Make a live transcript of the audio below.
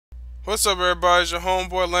What's up, everybody? It's your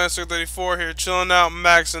homeboy Lancer34 here, chilling out,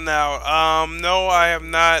 maxing out. No, I have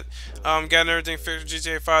not gotten everything fixed with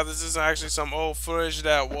GTA 5. This is actually some old footage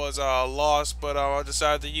that was lost, but I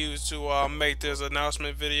decided to use to make this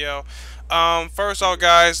announcement video. First off,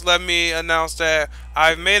 guys, let me announce that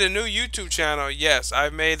I've made a new YouTube channel. Yes,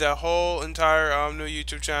 I've made a whole entire new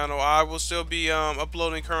YouTube channel. I will still be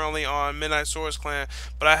uploading currently on Midnight Swords Clan,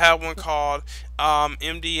 but I have one called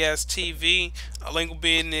MDS TV. A link will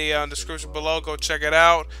be in the description below. Go check it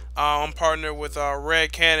out. I'm partnered with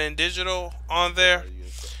Red Cannon Digital on there.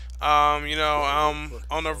 I'm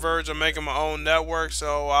on the verge of making my own network,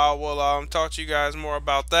 so I will talk to you guys more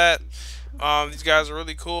about that. These guys are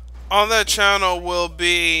really cool. On that channel will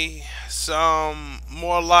be some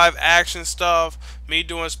more live action stuff, me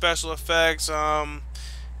doing special effects,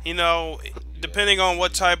 you know, depending on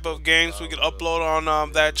what type of games we could upload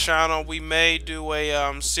on that channel, we may do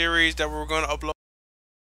a series that we're going to upload.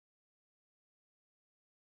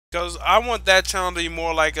 Because I want that channel to be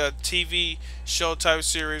more like a TV show type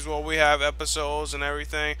series where we have episodes and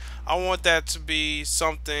everything. I want that to be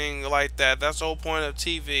something like that. That's the whole point of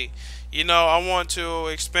TV. You know, I want to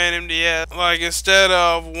expand MDS. Like, instead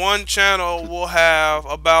of one channel, we'll have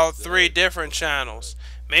about 3 different channels.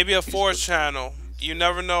 Maybe a 4th channel. You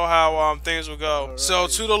never know how things will go. So,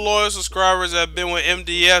 to the loyal subscribers that have been with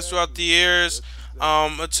MDS throughout the years,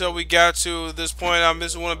 until we got to this point,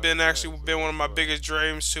 this would have been one of my biggest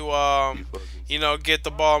dreams to, get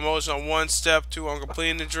the ball in motion on one step to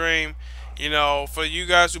completing the dream. You know, for you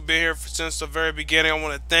guys who've been here since the very beginning, I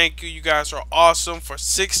want to thank you. You guys are awesome. For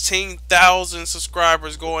 16,000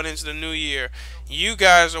 subscribers going into the new year, you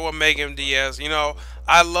guys are what make MDS. You know,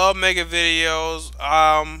 I love making videos.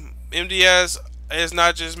 MDS is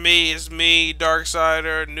not just me. It's me,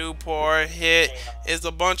 Darksider, Newport, Hit. It's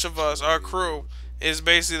a bunch of us. Our crew is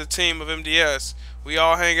basically the team of MDS. We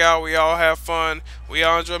all hang out, we all have fun, we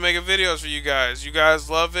all enjoy making videos for you guys. You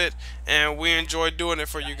guys love it, and we enjoy doing it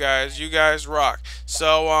for you guys. You guys rock.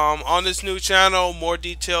 So on this new channel, more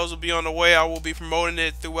details will be on the way. I will be promoting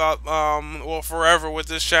it throughout, well, forever with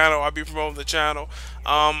this channel. I'll be promoting the channel.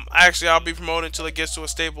 Actually, I'll be promoting until it gets to a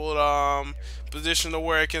stable position to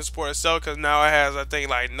where it can support itself, because now it has, I think,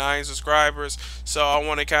 like 9 subscribers. So I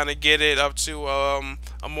want to kind of get it up to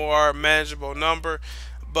a more manageable number.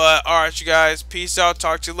 But alright, you guys, peace out.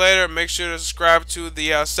 Talk to you later. Make sure to subscribe to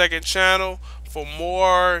the second channel for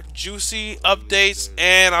more juicy updates.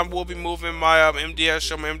 And I will be moving my MDS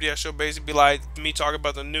show. My MDS show basically like me talking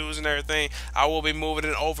about the news and everything. I will be moving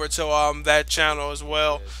it over to that channel as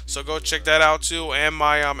well. So go check that out too. And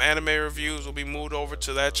my anime reviews will be moved over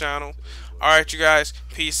to that channel. Alright, you guys,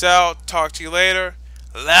 peace out. Talk to you later.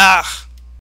 Lah.